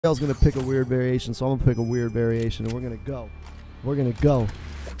else gonna pick a weird variation, so I'm gonna pick a weird variation, and we're gonna go. We're gonna go.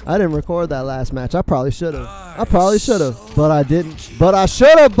 I didn't record that last match. I probably should have. I probably should have, but I didn't. But I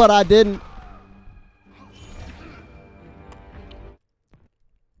should have, but I didn't.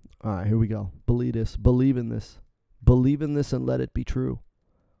 All right, here we go. Believe this. Believe in this. Believe in this and let it be true.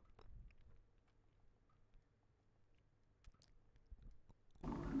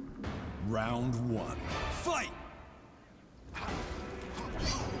 Round one. Fight!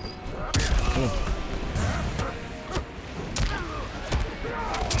 Oh.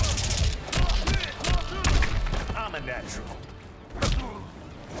 I'm a natural.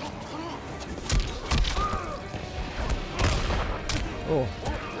 Oh.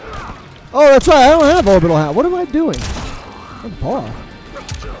 Oh, that's right. I don't have orbital hat. What am I doing? What bar?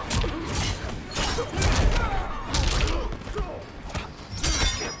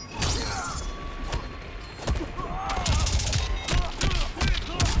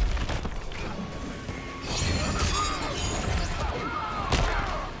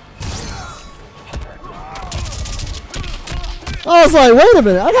 I was like, wait a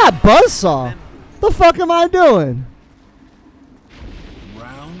minute, I got Buzzsaw. The fuck am I doing?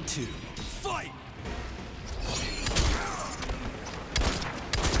 Round two. Fight!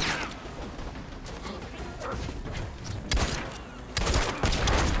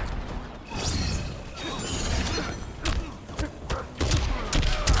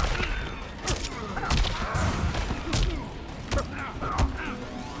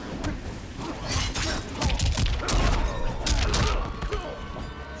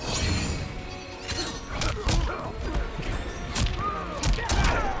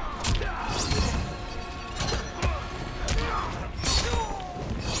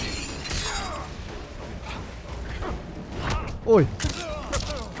 Oi.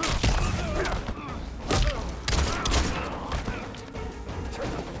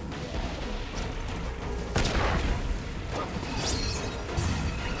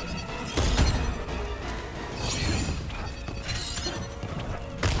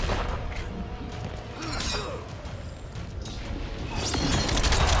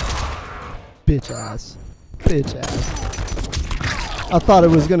 Bitch ass. Bitch ass. I thought it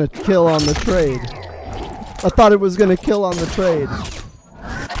was gonna kill on the trade. I thought it was gonna kill on the trade.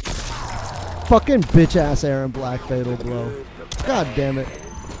 Fucking bitch ass Aaron Black fatal blow. God damn it.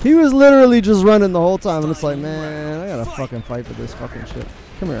 He was literally just running the whole time, and it's like, man, I gotta fucking fight for this fucking shit.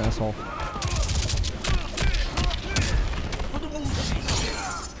 Come here, asshole.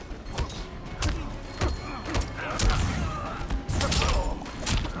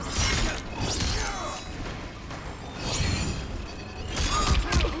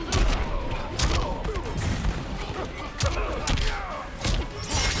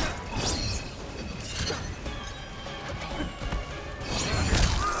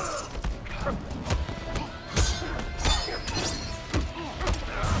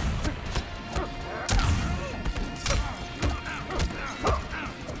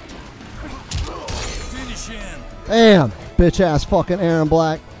 Damn, bitch ass fucking Aaron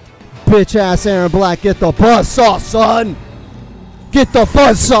Black. Bitch ass Aaron Black, get the buzzsaw, son! Get the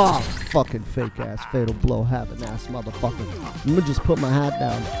buzzsaw! Fucking fake ass fatal blow having ass motherfucker. I'm gonna just put my hat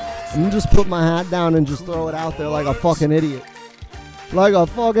down. I'm gonna just put my hat down and just throw it out there like a fucking idiot. Like a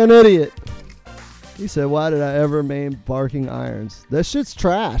fucking idiot. He said, why did I ever main Barking Irons? That shit's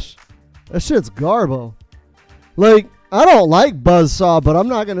trash. That shit's garbo. Like, I don't like Buzzsaw, but I'm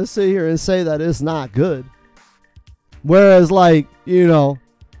not gonna sit here and say that it's not good. Whereas, like, you know,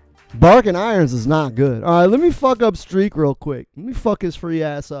 Barking Irons is not good. All right, let me fuck up Streak real quick. Let me fuck his free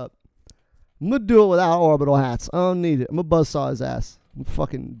ass up. I'm going to do it without orbital hats. I don't need it. I'm going to buzzsaw his ass. I'm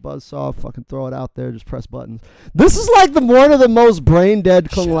fucking buzzsaw, fucking throw it out there, just press buttons. This is like one of the most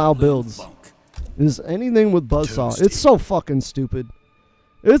brain-dead Kung Lao builds. Is anything with Buzzsaw. It's so fucking stupid.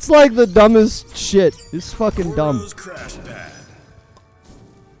 It's like the dumbest shit. It's fucking dumb.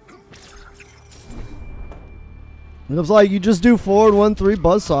 It was like you just do forward 1-3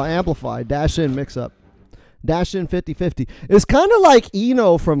 buzzsaw amplify dash in mix up dash in 50-50. It's kind of like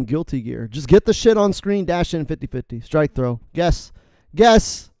Eno from Guilty Gear. Just get the shit on screen, dash in 50-50 strike throw. Guess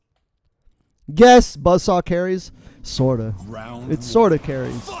buzzsaw carries sorta. It sorta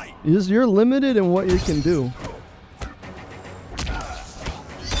carries. You're limited in what you can do.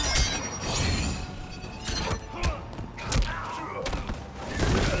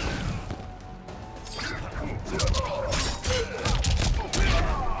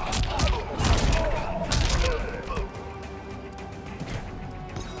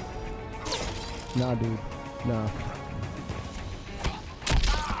 Nah, dude. Nah.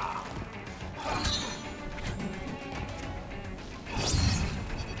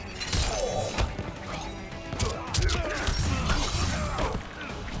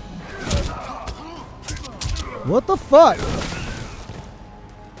 What the fuck?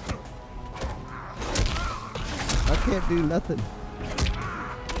 I can't do nothing.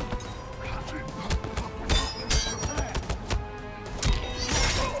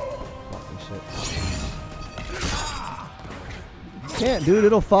 Fucking shit. Can't, dude.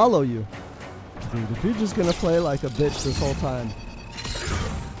 It'll follow you. Dude, if you're just gonna play like a bitch this whole time.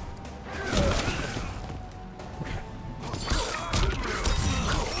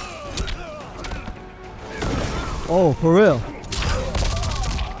 Oh, for real.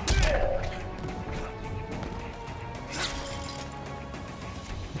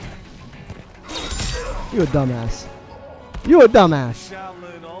 You a dumbass. You a dumbass.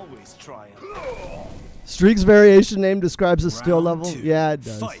 Shaolin always triumph. Streak's variation name describes the skill Round level. two. Yeah, it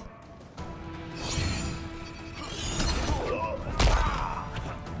does. Fight.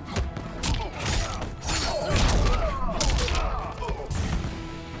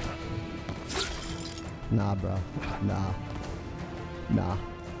 Nah, bro. Nah. Nah.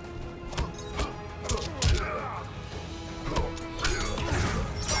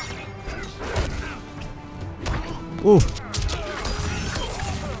 Ooh.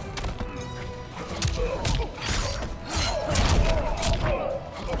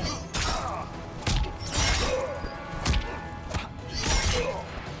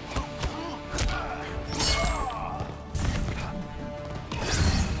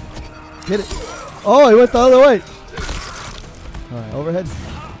 Get it. Oh, he went the other way. All right, overhead.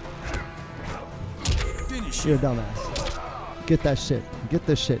 Finish. You're a dumbass. Get that shit. Get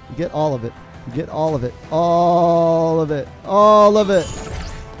this shit. Get all of it. Get all of it. All of it. All of it.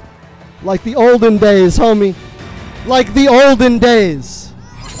 Like the olden days, homie. Like the olden days.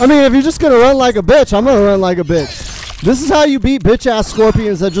 I mean, if you're just going to run like a bitch, I'm going to run like a bitch. This is how you beat bitch-ass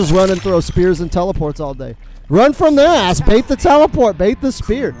scorpions that just run and throw spears and teleports all day. Run from their ass. Bait the teleport. Bait the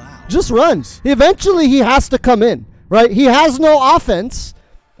spear. Just run. Eventually, he has to come in, right? He has no offense,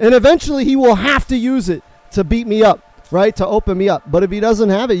 and eventually he will have to use it to beat me up, right? To open me up. But if he doesn't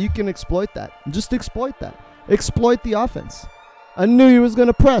have it, you can exploit that. Just exploit that. Exploit the offense. I knew he was going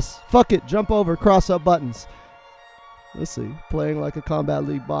to press. Fuck it. Jump over. Cross up buttons. Let's see. Playing like a Combat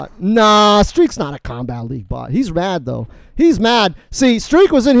League bot. Nah, Streak's not a Combat League bot. He's mad, though. He's mad. See,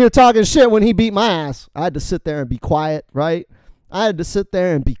 Streak was in here talking shit when he beat my ass. I had to sit there and be quiet, right? I had to sit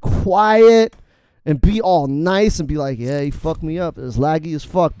there and be quiet and be all nice and be like, yeah, he fucked me up. It was laggy as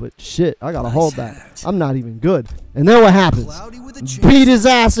fuck, but shit, I got to hold that. I'm not even good. And then what happens? Beat his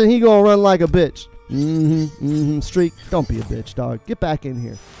ass and he gonna run like a bitch. Streak, don't be a bitch, dog. Get back in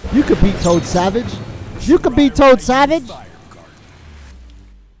here. You could beat Toad Savage. You could beat Toad Savage.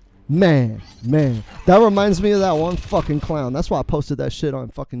 Man, that reminds me of that one fucking clown. That's why I posted that shit on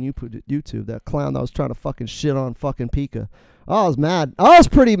fucking YouTube. That clown that was trying to fucking shit on fucking Pika. I was mad. I was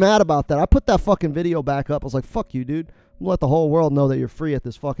pretty mad about that. I put that fucking video back up. I was like, fuck you, dude. I'm gonna let the whole world know that you're free at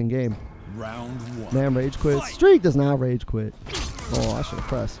this fucking game. Round one. Man, rage quit. Streak does not rage quit. Oh, I should have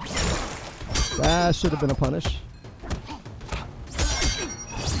pressed. That should have been a punish.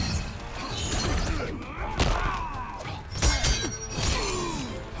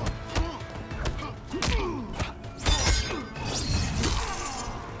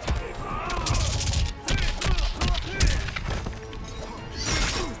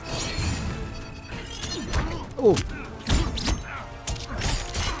 Oh.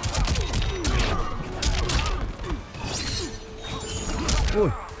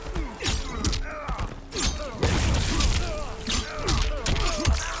 Oh.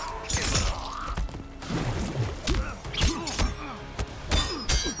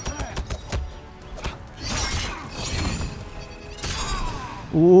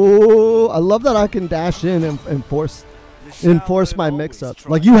 Ooh, I love that I can dash in and force my mix-up.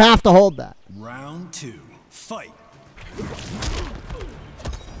 Like, you have to hold that. Round two. Fight.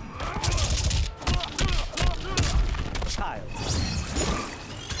 Child.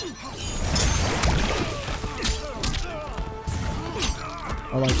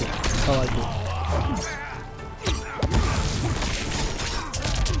 I like it. I like it.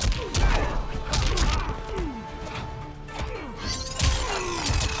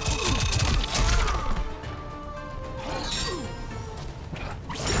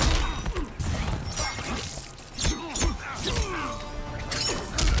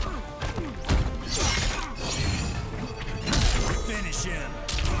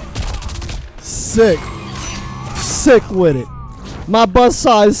 Sick. Sick with it. My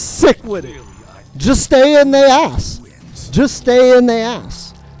Buzzsaw is sick with it. Just stay in their ass. Just stay in their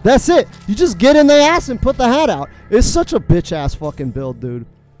ass. That's it. You just get in their ass and put the hat out. It's such a bitch ass fucking build, dude.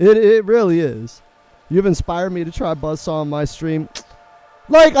 It really is. You've inspired me to try Buzzsaw on my stream.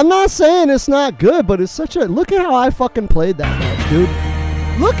 Like, I'm not saying it's not good, but it's such a... Look at how I fucking played that match, dude.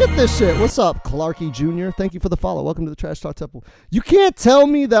 Look at this shit. What's up, Clarky Jr.? Thank you for the follow. Welcome to the Trash Talk Temple. You can't tell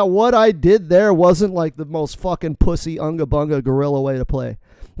me that what I did there wasn't like the most fucking pussy unga bunga gorilla way to play.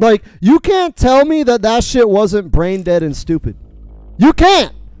 Like, you can't tell me that that shit wasn't brain dead and stupid. You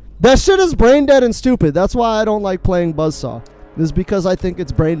can't. That shit is brain dead and stupid. That's why I don't like playing Buzzsaw. It's because I think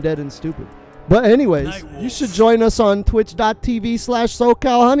it's brain dead and stupid. But anyways, you should join us on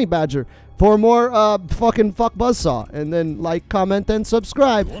twitch.tv/SoCalHoneyBadger for more fucking fuck Buzzsaw. And then like, comment, and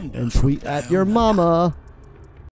subscribe. And tweet at your mama.